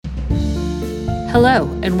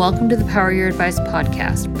Hello, and welcome to the Power Your Advice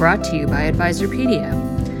podcast, brought to you by Advisorpedia.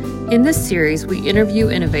 In this series, we interview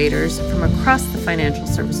innovators from across the financial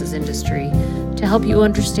services industry to help you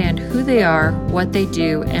understand who they are, what they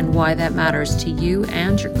do, and why that matters to you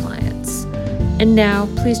and your clients. And now,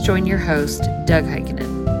 please join your host, Doug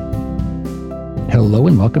Heikkinen. Hello,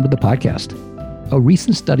 and welcome to the podcast. A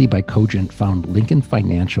recent study by Cogent found Lincoln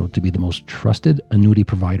Financial to be the most trusted annuity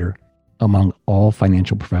provider among all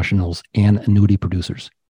financial professionals and annuity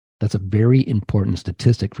producers. That's a very important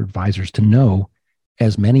statistic for advisors to know,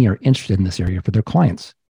 as many are interested in this area for their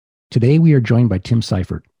clients. Today, we are joined by Tim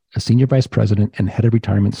Seifert, a Senior Vice President and Head of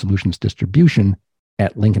Retirement Solutions Distribution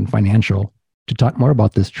at Lincoln Financial, to talk more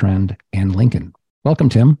about this trend and Lincoln. Welcome,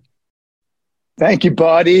 Tim. Thank you,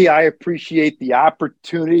 buddy. I appreciate the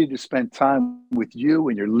opportunity to spend time with you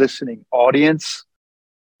and your listening audience.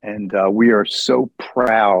 And we are so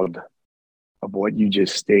proud of what you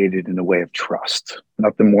just stated in the way of trust.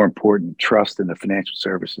 Nothing more important, trust in the financial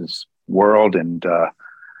services world. And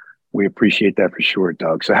we appreciate that for sure,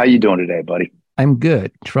 Doug. So how you doing today, buddy? I'm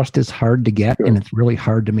good. Trust is hard to get, Good. and it's really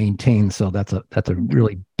hard to maintain. So that's a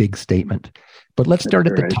really big statement. But let's start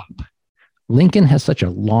at the top. Lincoln has such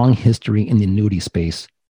a long history in the annuity space.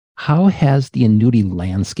 How has the annuity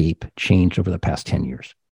landscape changed over the past 10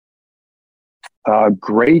 years?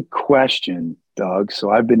 Great question, Doug. So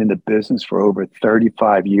I've been in the business for over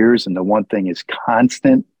 35 years, and the one thing is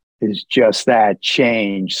constant is just that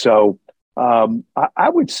change. So I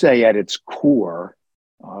would say at its core,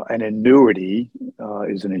 an annuity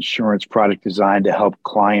is an insurance product designed to help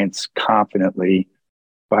clients confidently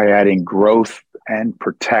by adding growth and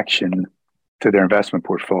protection to their investment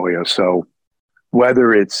portfolio. So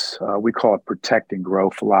whether it's, we call it protect and grow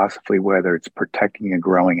philosophy, whether it's protecting and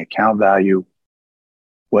growing account value,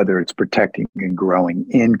 whether it's protecting and growing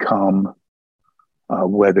income,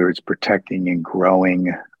 whether it's protecting and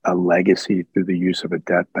growing a legacy through the use of a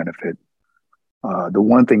death benefit. The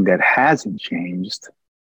one thing that hasn't changed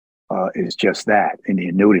is just that in the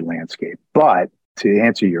annuity landscape. But to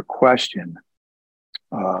answer your question,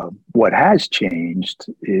 what has changed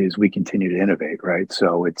is we continue to innovate, right?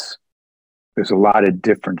 So there's a lot of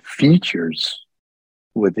different features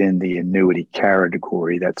within the annuity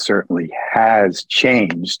category that certainly has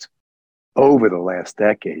changed over the last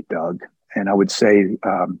decade, Doug. And I would say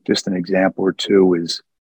just an example or two is,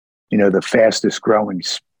 one of the fastest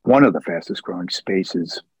growing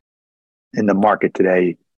spaces in the market today,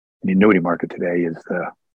 in the annuity market today, is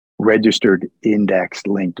the registered index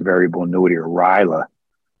linked variable annuity, or RILA.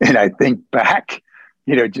 And I think back,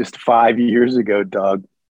 just 5 years ago, Doug,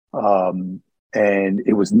 and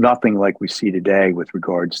it was nothing like we see today with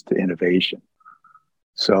regards to innovation.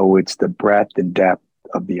 So it's the breadth and depth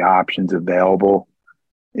of the options available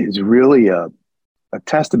is really a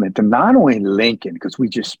testament to not only Lincoln, because we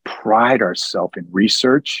just pride ourselves in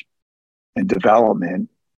research and development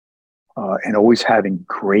and always having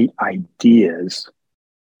great ideas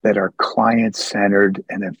that are client-centered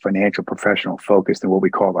and then financial professional focused in what we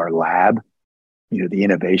call our lab, the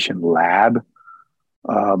innovation lab.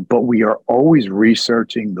 But we are always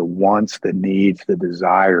researching the wants, the needs, the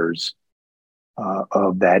desires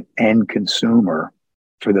of that end consumer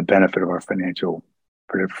for the benefit of our financial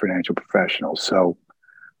professionals. So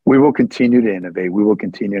we will continue to innovate. We will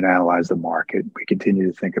continue to analyze the market. We continue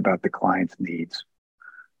to think about the client's needs,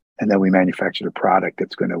 and then we manufacture the product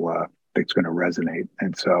that's going to resonate.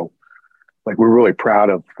 And so, we're really proud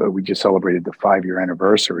of. We just celebrated the 5-year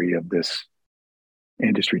anniversary of this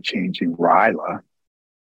industry-changing RILA,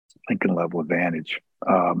 Lincoln Level Advantage.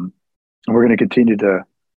 And we're going to continue to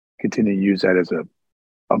use that as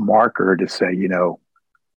a marker to say,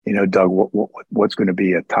 Doug, what's going to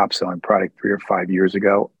be a top selling product 3 or 5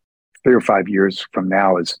 years from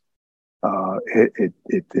now is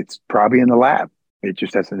it's probably in the lab. It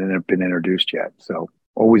just hasn't been introduced yet. So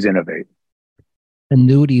always innovate.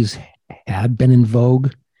 Annuities had been in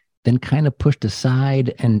vogue, then kind of pushed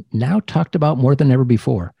aside, and now talked about more than ever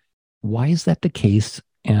before. Why is that the case?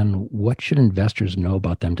 And what should investors know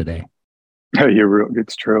about them today?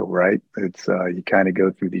 It's true, right? It's you kind of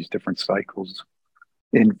go through these different cycles,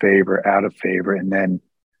 in favor, out of favor, and then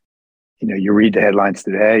you read the headlines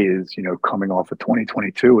today is coming off of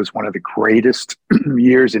 2022 is one of the greatest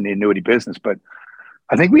years in the annuity business. But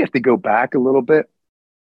I think we have to go back a little bit.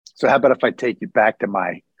 So how about if I take you back to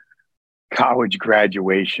my college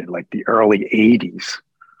graduation, like the early 80s?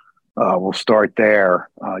 We'll start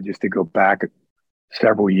there just to go back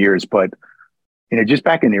several years. But, just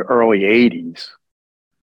back in the early 80s,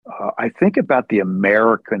 I think about the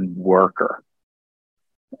American worker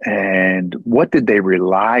and what did they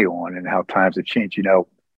rely on and how times have changed.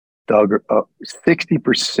 The Doug,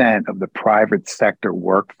 60% of the private sector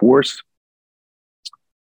workforce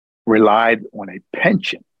relied on a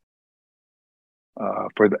pension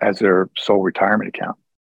as their sole retirement account,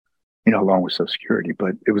 along with Social Security,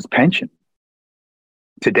 but it was pension.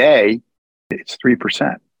 Today, it's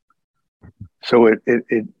 3%. So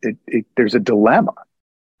there's a dilemma,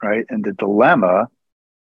 right? And the dilemma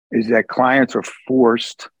is that clients are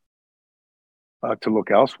forced to look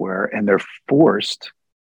elsewhere, and they're forced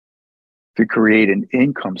to create an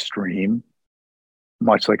income stream,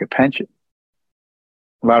 much like a pension.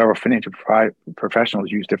 A lot of our financial professionals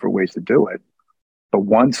use different ways to do it. But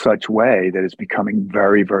one such way that is becoming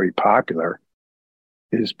very, very popular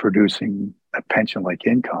is producing a pension-like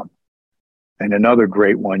income. And another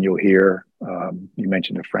great one you'll hear, you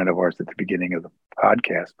mentioned a friend of ours at the beginning of the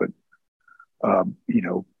podcast, but,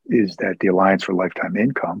 is that the Alliance for Lifetime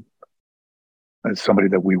Income is somebody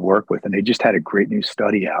that we work with. And they just had a great new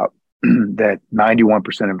study out that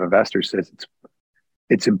 91% of investors says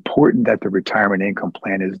it's important that the retirement income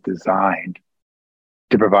plan is designed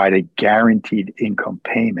to provide a guaranteed income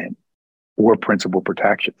payment or principal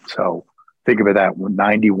protection. So think of it that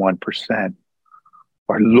 91%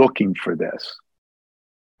 are looking for this.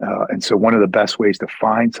 And so one of the best ways to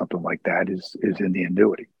find something like that is in the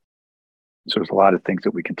annuity. So there's a lot of things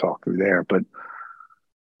that we can talk through there. But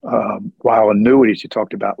while annuities, you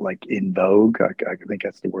talked about like in vogue, I think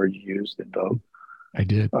that's the word you used, in vogue. I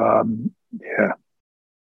did. Yeah.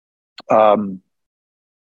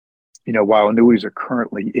 While annuities are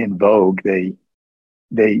currently in vogue, they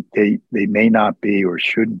may not be or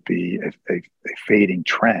shouldn't be a fading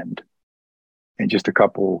trend. And just a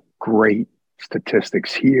couple great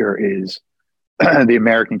statistics here is the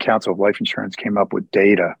American Council of Life Insurance came up with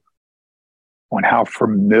data on how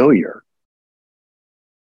familiar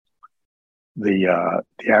the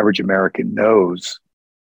average American knows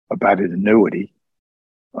about an annuity.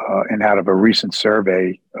 And out of a recent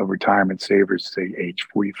survey of retirement savers, say age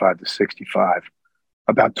 45 to 65,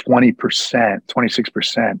 about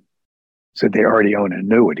 26% said they already own an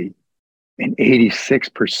annuity. And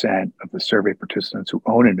 86% of the survey participants who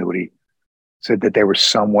own an annuity said that they were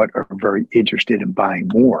somewhat or very interested in buying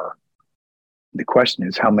more. The question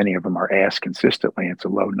is, how many of them are asked consistently? It's a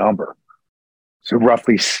low number. So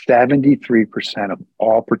roughly 73% of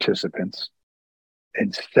all participants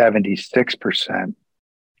and 76%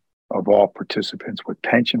 of all participants with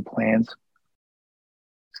pension plans,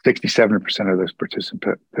 67% of those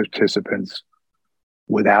participants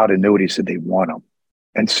without annuities said they want them.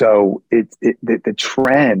 And so the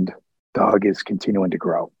trend, Doug, is continuing to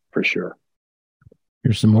grow for sure.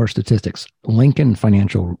 Here's some more statistics. Lincoln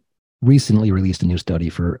Financial recently released a new study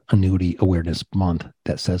for Annuity Awareness Month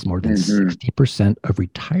that says more than 60% of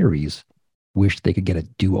retirees wish they could get a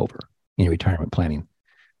do-over in retirement planning.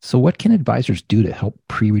 So what can advisors do to help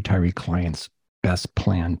pre-retiree clients best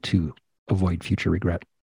plan to avoid future regret?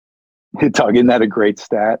 Doug, isn't that a great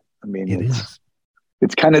stat? I mean,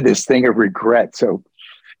 it's kind of this thing of regret. So,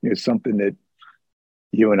 something that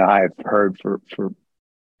you and I have heard for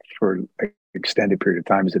an extended period of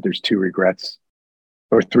time is that there's 2 regrets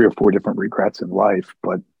or 3 or 4 different regrets in life.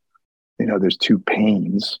 But, there's 2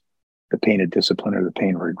 pains, the pain of discipline or the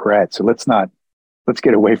pain of regret. So let's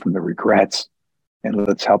get away from the regrets and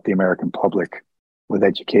let's help the American public with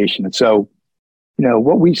education. And so,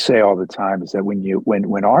 what we say all the time is that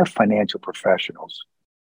when our financial professionals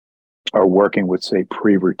are working with, say,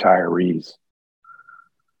 pre-retirees,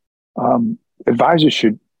 advisors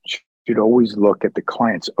should always look at the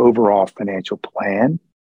client's overall financial plan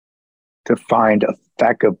to find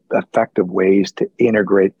effective ways to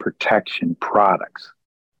integrate protection products.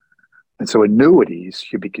 And so annuities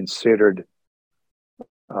should be considered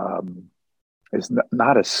as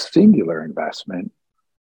not a singular investment,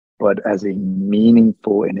 but as a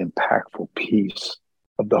meaningful and impactful piece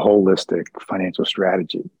of the holistic financial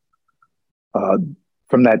strategy.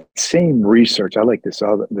 From that same research, I like this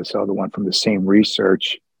other one from the same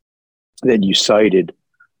research that you cited.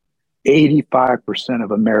 85%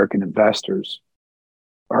 of American investors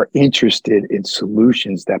are interested in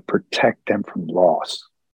solutions that protect them from loss.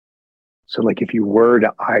 So, like if you were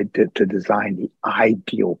to design the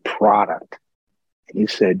ideal product, and you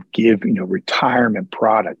said give retirement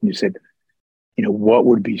product, and you said what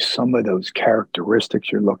would be some of those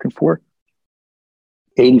characteristics you're looking for?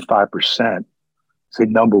 85% say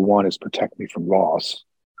number 1 is protect me from loss.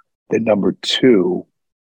 Then number 2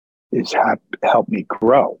 is help me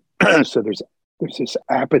grow. So there's this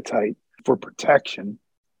appetite for protection.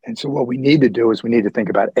 And so what we need to do is we need to think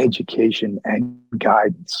about education and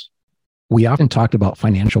guidance. We often talked about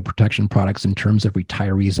financial protection products in terms of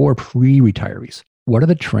retirees or pre-retirees. What are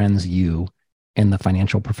the trends you and the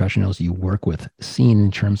financial professionals you work with seeing in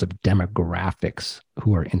terms of demographics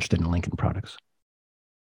who are interested in Lincoln products?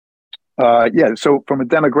 Yeah. So from a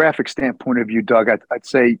demographic standpoint of view, Doug, I'd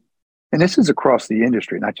say, and this is across the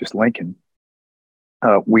industry, not just Lincoln,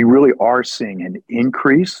 we really are seeing an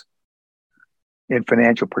increase in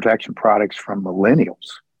financial protection products from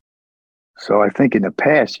millennials. So I think in the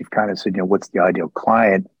past, you've kind of said, what's the ideal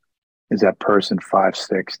client? Is that person 5,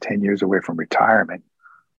 6, 10 years away from retirement?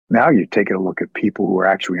 Now you're taking a look at people who are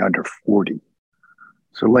actually under 40.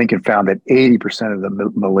 So Lincoln found that 80% of the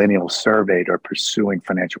millennials surveyed are pursuing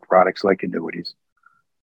financial products like annuities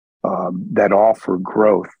that offer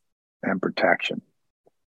growth and protection.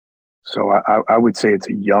 So I would say it's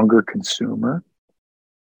a younger consumer.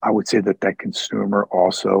 I would say that consumer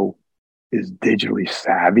also is digitally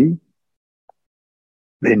savvy.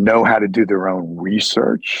 They know how to do their own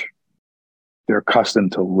research. They're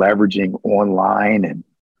accustomed to leveraging online and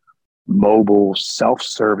mobile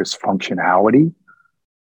self-service functionality.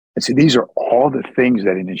 And so these are all the things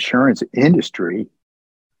that an insurance industry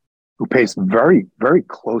who pays very, very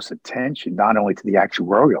close attention, not only to the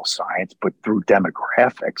actuarial science, but through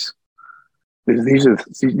demographics. These are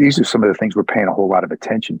some of the things we're paying a whole lot of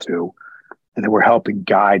attention to, and that we're helping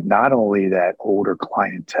guide not only that older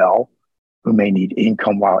clientele who may need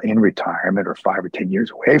income while in retirement or 5 or 10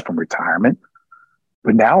 years away from retirement,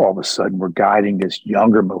 but now all of a sudden we're guiding this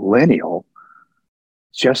younger millennial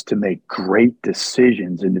just to make great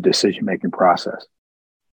decisions in the decision-making process.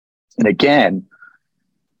 And again,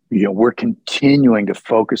 we're continuing to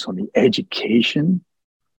focus on the education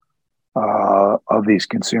of these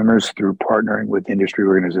consumers through partnering with industry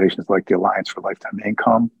organizations like the Alliance for Lifetime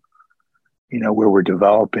Income, where we're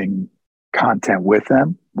developing content with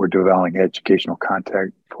them. We're developing educational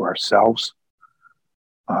content for ourselves,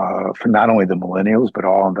 for not only the millennials, but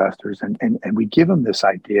all investors. And we give them this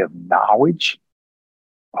idea of knowledge,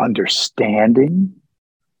 understanding,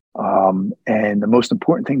 and the most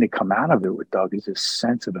important thing to come out of it with Doug is this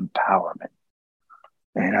sense of empowerment.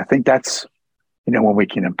 And I think that's, when we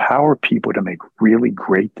can empower people to make really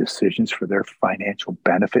great decisions for their financial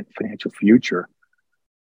benefit, financial future,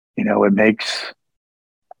 it makes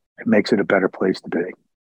it a better place to be.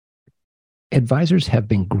 Advisors have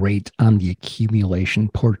been great on the accumulation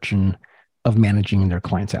portion of managing their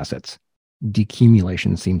clients' assets.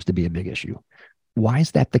 Decumulation seems to be a big issue. Why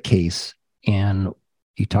is that the case? And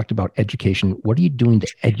you talked about education. What are you doing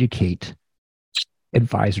to educate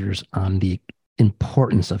advisors on the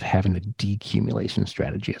importance of having a decumulation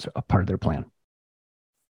strategy as a part of their plan?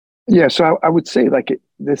 Yeah, so I would say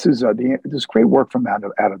this is this great work from out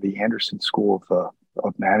of the Anderson School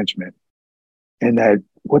of Management, and that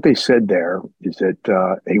what they said there is that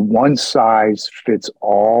a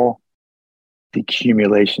one-size-fits-all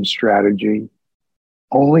decumulation strategy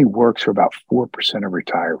only works for about 4% of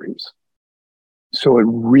retirees. So it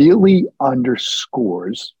really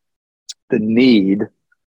underscores the need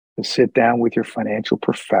to sit down with your financial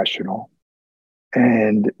professional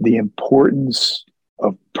and the importance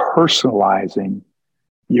of personalizing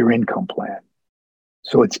your income plan.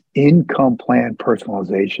 So it's income plan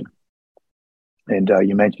personalization. And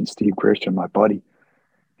you mentioned Steve Christian, my buddy.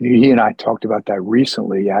 He and I talked about that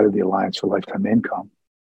recently out of the Alliance for Lifetime Income,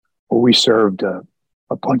 where we served a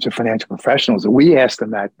bunch of financial professionals. And we asked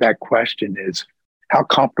them that question is, how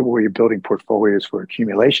comfortable are you building portfolios for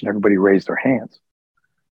accumulation? Everybody raised their hands.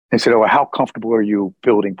 They said, well, how comfortable are you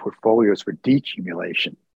building portfolios for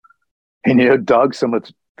decumulation? And, Doug, a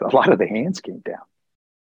lot of the hands came down.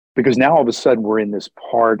 Because now all of a sudden we're in this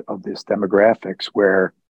part of this demographics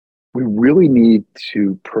where we really need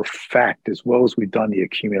to perfect, as well as we've done the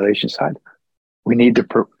accumulation side, we need to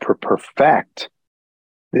perfect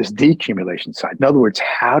this decumulation side. In other words,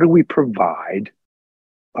 how do we provide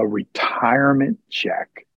a retirement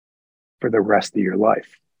check for the rest of your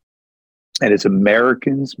life? And as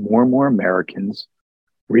Americans, more and more Americans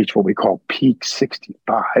reach what we call peak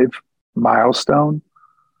 65 milestone,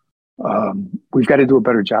 we've got to do a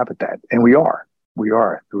better job at that. And we are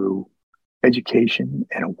through education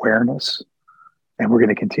and awareness, and we're going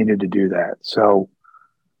to continue to do that. So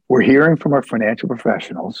we're hearing from our financial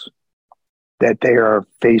professionals that they are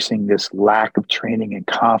facing this lack of training and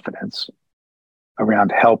confidence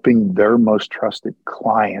around helping their most trusted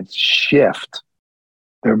clients shift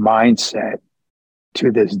their mindset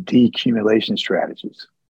to this decumulation strategies.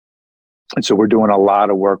 And so we're doing a lot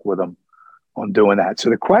of work with them on doing that. So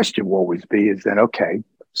the question will always be is then, okay,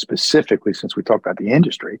 specifically, since we talked about the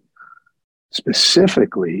industry,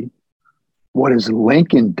 specifically, what has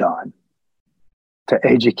Lincoln done to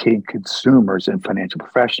educate consumers and financial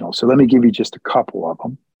professionals? So let me give you just a couple of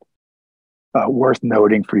them. worth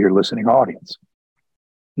noting for your listening audience.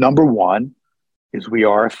 Number one is we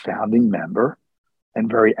are a founding member and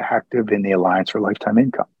very active in the Alliance for Lifetime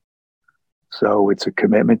Income. So it's a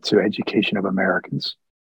commitment to education of Americans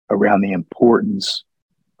around the importance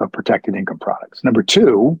of protected income products. Number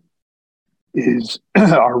two is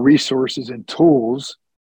our resources and tools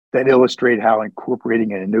that illustrate how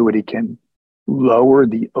incorporating an annuity can lower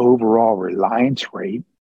the overall reliance rate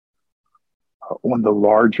on the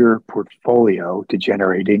larger portfolio to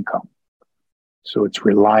generate income. So it's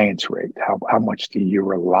reliance rate. How much do you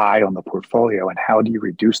rely on the portfolio, and how do you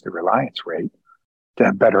reduce the reliance rate to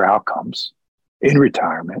have better outcomes in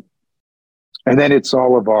retirement? And then it's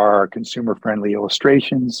all of our consumer-friendly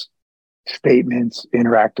illustrations, statements,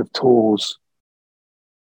 interactive tools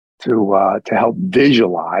to help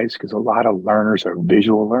visualize, because a lot of learners are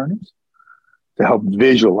visual learners, to help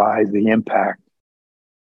visualize the impact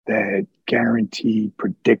that guaranteed,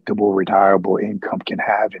 predictable, retirable income can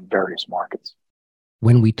have in various markets.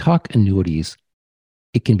 When we talk annuities,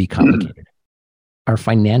 it can be complicated. Are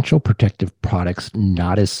financial protective products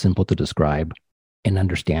not as simple to describe and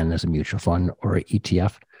understand as a mutual fund or an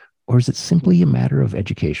ETF, or is it simply a matter of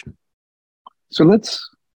education? So let's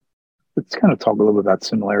kind of talk a little bit about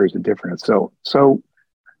similarities and differences. So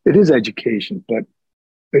it is education, but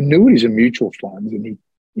annuities and mutual funds and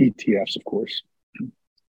ETFs, of course,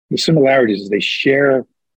 the similarities is they share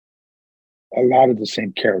a lot of the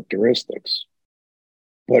same characteristics,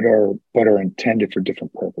 but are intended for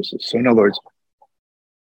different purposes. So in other words,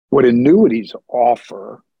 what annuities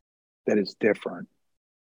offer that is different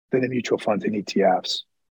than the mutual funds and ETFs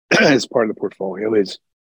as part of the portfolio is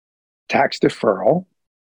tax deferral.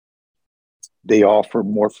 They offer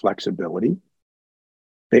more flexibility.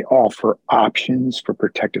 They offer options for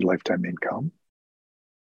protected lifetime income.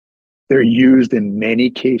 They're used in many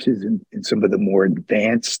cases in some of the more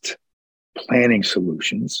advanced planning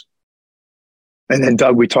solutions. And then,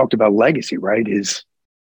 Doug, we talked about legacy, right? Is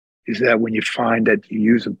that when you find that you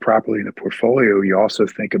use them properly in the portfolio, you also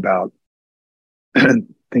think about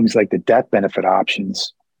things like the death benefit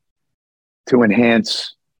options to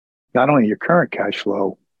enhance not only your current cash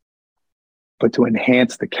flow, but to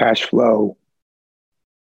enhance the cash flow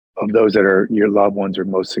of those that are your loved ones or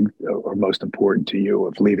most important to you,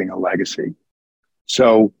 of leaving a legacy.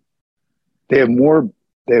 So they have more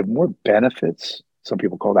benefits. Some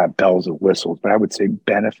people call that bells and whistles, but I would say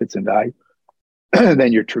benefits and value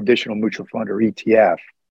than your traditional mutual fund or ETF.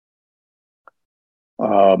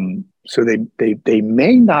 So they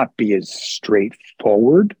may not be as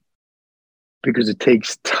straightforward because it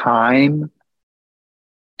takes time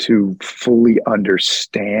to fully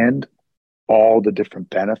understand all the different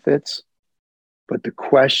benefits. But the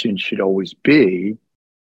question should always be,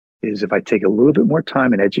 is if I take a little bit more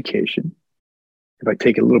time in education, if I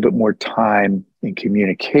take a little bit more time in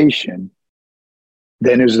communication,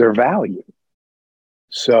 then is there value?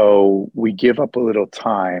 So we give up a little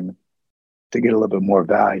time to get a little bit more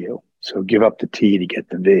value. So give up the T to get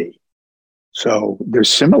the V. So there's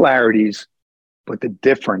similarities, but the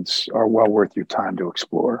difference are well worth your time to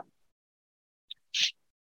explore.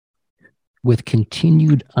 With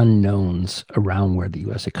continued unknowns around where the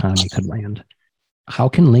U.S. economy could land, how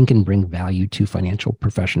can Lincoln bring value to financial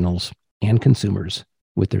professionals and consumers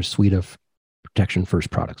with their suite of protection first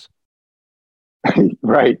products?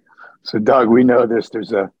 Right. So, Doug, we know this.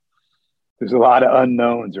 There's a lot of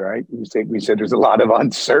unknowns, right? We said there's a lot of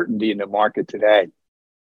uncertainty in the market today.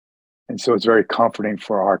 And so it's very comforting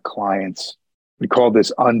for our clients. We call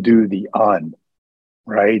this undo the un,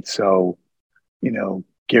 right? So,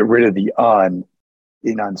 get rid of the un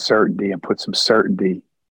in uncertainty and put some certainty,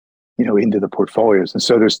 into the portfolios. And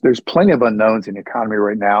so there's plenty of unknowns in the economy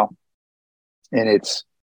right now. And it's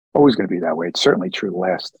always going to be that way. It's certainly true the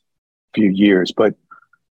last few years. But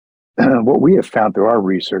what we have found through our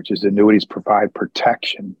research is annuities provide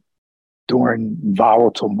protection during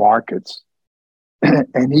volatile markets.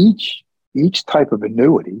 And each type of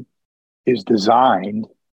annuity is designed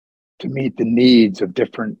to meet the needs of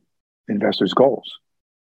different investors' goals,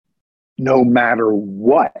 no matter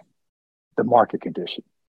what the market condition.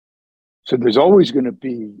 So there's always going to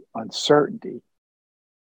be uncertainty,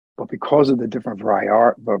 but because of the different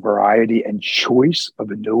variety and choice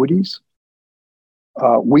of annuities,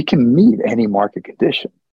 we can meet any market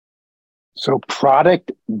condition. So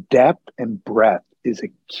product depth and breadth is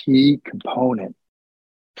a key component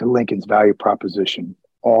to Lincoln's value proposition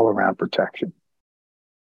all around protection.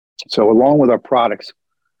 So along with our products,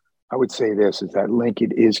 I would say this, is that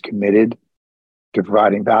Lincoln is committed to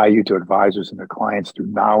providing value to advisors and their clients through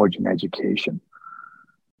knowledge and education.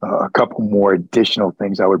 A couple more additional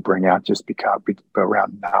things I would bring out just because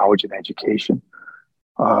around knowledge and education.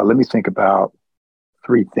 Let me think about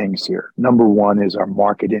three things here. Number one is our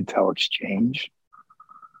market intel exchange.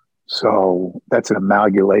 So that's an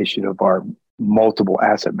amalgamation of our multiple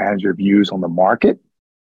asset manager views on the market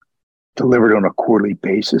delivered on a quarterly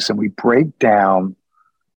basis. And we break down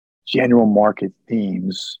general market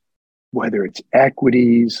themes, whether it's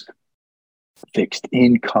equities, fixed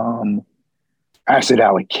income, asset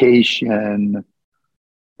allocation,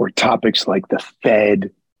 or topics like the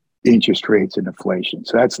Fed, interest rates, and inflation.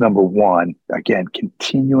 So that's number one. Again,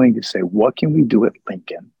 continuing to say, what can we do at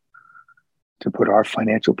Lincoln to put our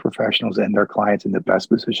financial professionals and their clients in the best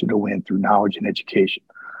position to win through knowledge and education?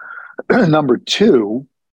 Number two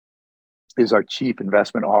is our Chief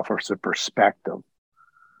Investment Officer perspective.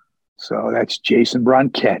 So that's Jason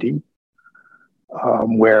Bronchetti,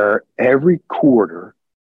 where every quarter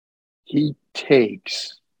he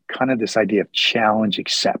takes kind of this idea of challenge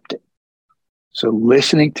accepted. So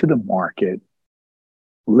listening to the market,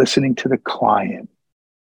 listening to the client,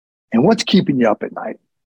 and what's keeping you up at night?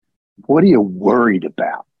 What are you worried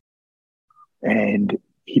about? And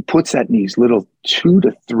he puts that in these little 2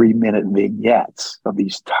 to 3 minute vignettes of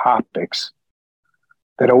these topics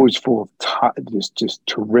that are always full of just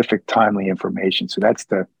terrific, timely information. So that's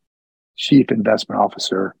the Chief Investment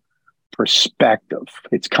Officer perspective.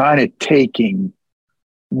 It's kind of taking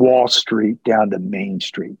Wall Street down to Main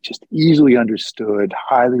Street, just easily understood,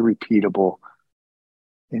 highly repeatable,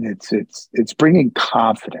 and it's bringing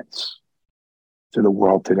confidence to the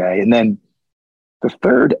world today. And then the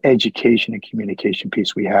third education and communication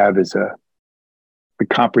piece we have is a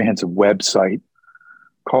comprehensive website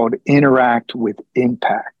called Interact with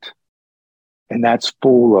Impact, and that's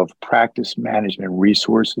full of practice management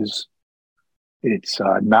resources. It's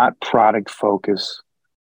not product focused.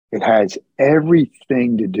 It has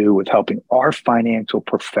everything to do with helping our financial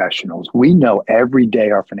professionals. We know every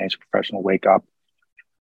day our financial professionals wake up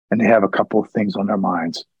and they have a couple of things on their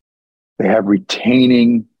minds. They have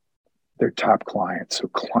retaining their top clients,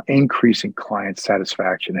 so increasing client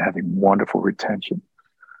satisfaction and having wonderful retention.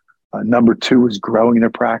 Number two is growing their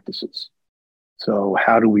practices. So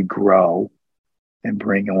how do we grow and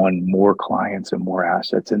bring on more clients and more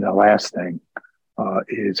assets? And the last thing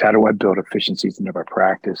is how do I build efficiencies into our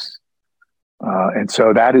practice? And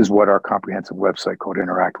so that is what our comprehensive website called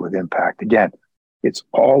Interact with Impact. Again, it's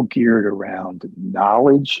all geared around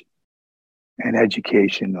knowledge and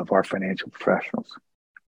education of our financial professionals.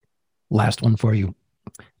 Last one for you.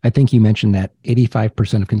 I think you mentioned that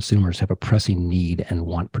 85% of consumers have a pressing need and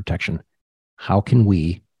want protection. How can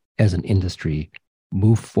we, as an industry,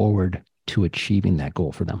 move forward to achieving that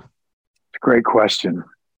goal for them? Great question.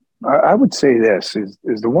 I would say this is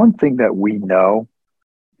the one thing that we know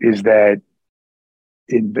is that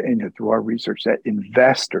through our research that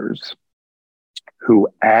investors who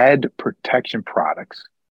add protection products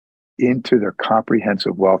into their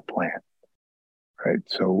comprehensive wealth plan, right?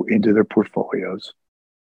 So into their portfolios,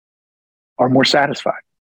 are more satisfied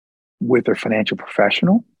with their financial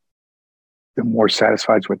professional. They're more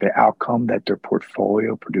satisfied with the outcome that their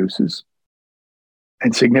portfolio produces,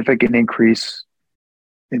 and significant increase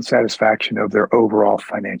in satisfaction of their overall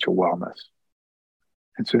financial wellness.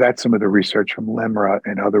 And so that's some of the research from LIMRA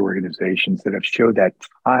and other organizations that have showed that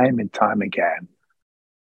time and time again,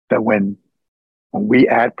 that when we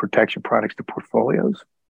add protection products to portfolios,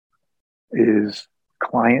 is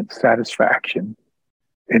client satisfaction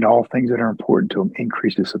in all things that are important to them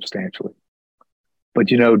increases substantially. But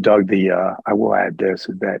Doug, I will add this,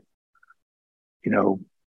 is that,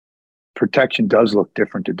 protection does look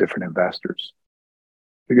different to different investors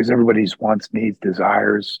because everybody's wants, needs,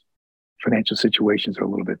 desires, financial situations are a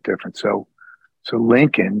little bit different. So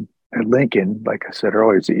Lincoln, like I said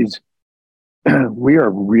earlier, is we are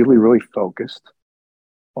really, really focused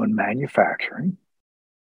on manufacturing,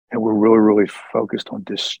 and we're really, really focused on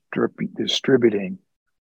distributing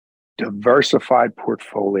diversified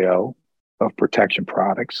portfolio of protection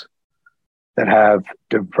products that have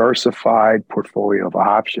diversified portfolio of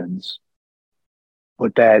options,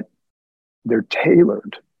 but that they're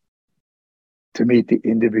tailored to meet the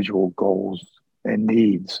individual goals and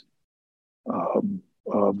needs of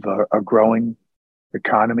a growing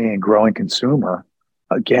economy and growing consumer.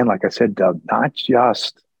 Again, like I said, Doug, not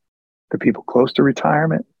just the people close to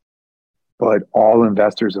retirement, but all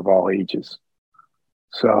investors of all ages.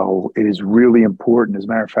 So it is really important. As a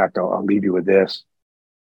matter of fact, I'll leave you with this,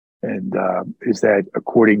 and is that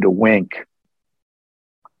according to Wink,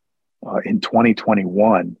 in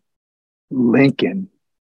 2021, Lincoln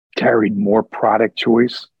carried more product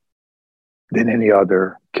choice than any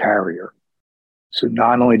other carrier. So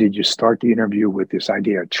not only did you start the interview with this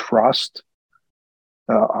idea of trust,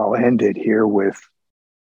 I'll end it here with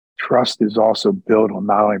trust is also built on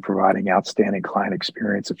not only providing outstanding client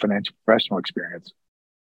experience and financial professional experience,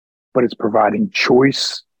 but it's providing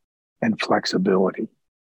choice and flexibility.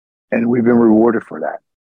 And we've been rewarded for that,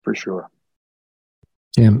 for sure.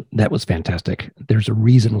 Tim, that was fantastic. There's a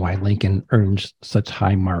reason why Lincoln earns such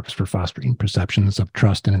high marks for fostering perceptions of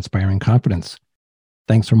trust and inspiring confidence.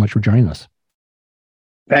 Thanks so much for joining us.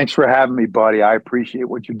 Thanks for having me, buddy. I appreciate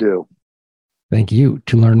what you do. Thank you.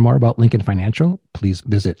 To learn more about Lincoln Financial, please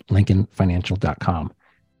visit lincolnfinancial.com.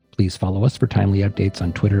 Please follow us for timely updates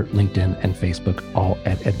on Twitter, LinkedIn, and Facebook, all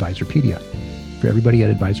at Advisorpedia. For everybody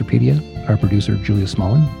at Advisorpedia, our producer, Julia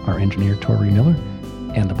Smolin, our engineer, Tori Miller,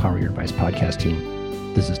 and the Power Your Advice podcast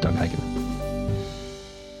team, this is Doug Heiken.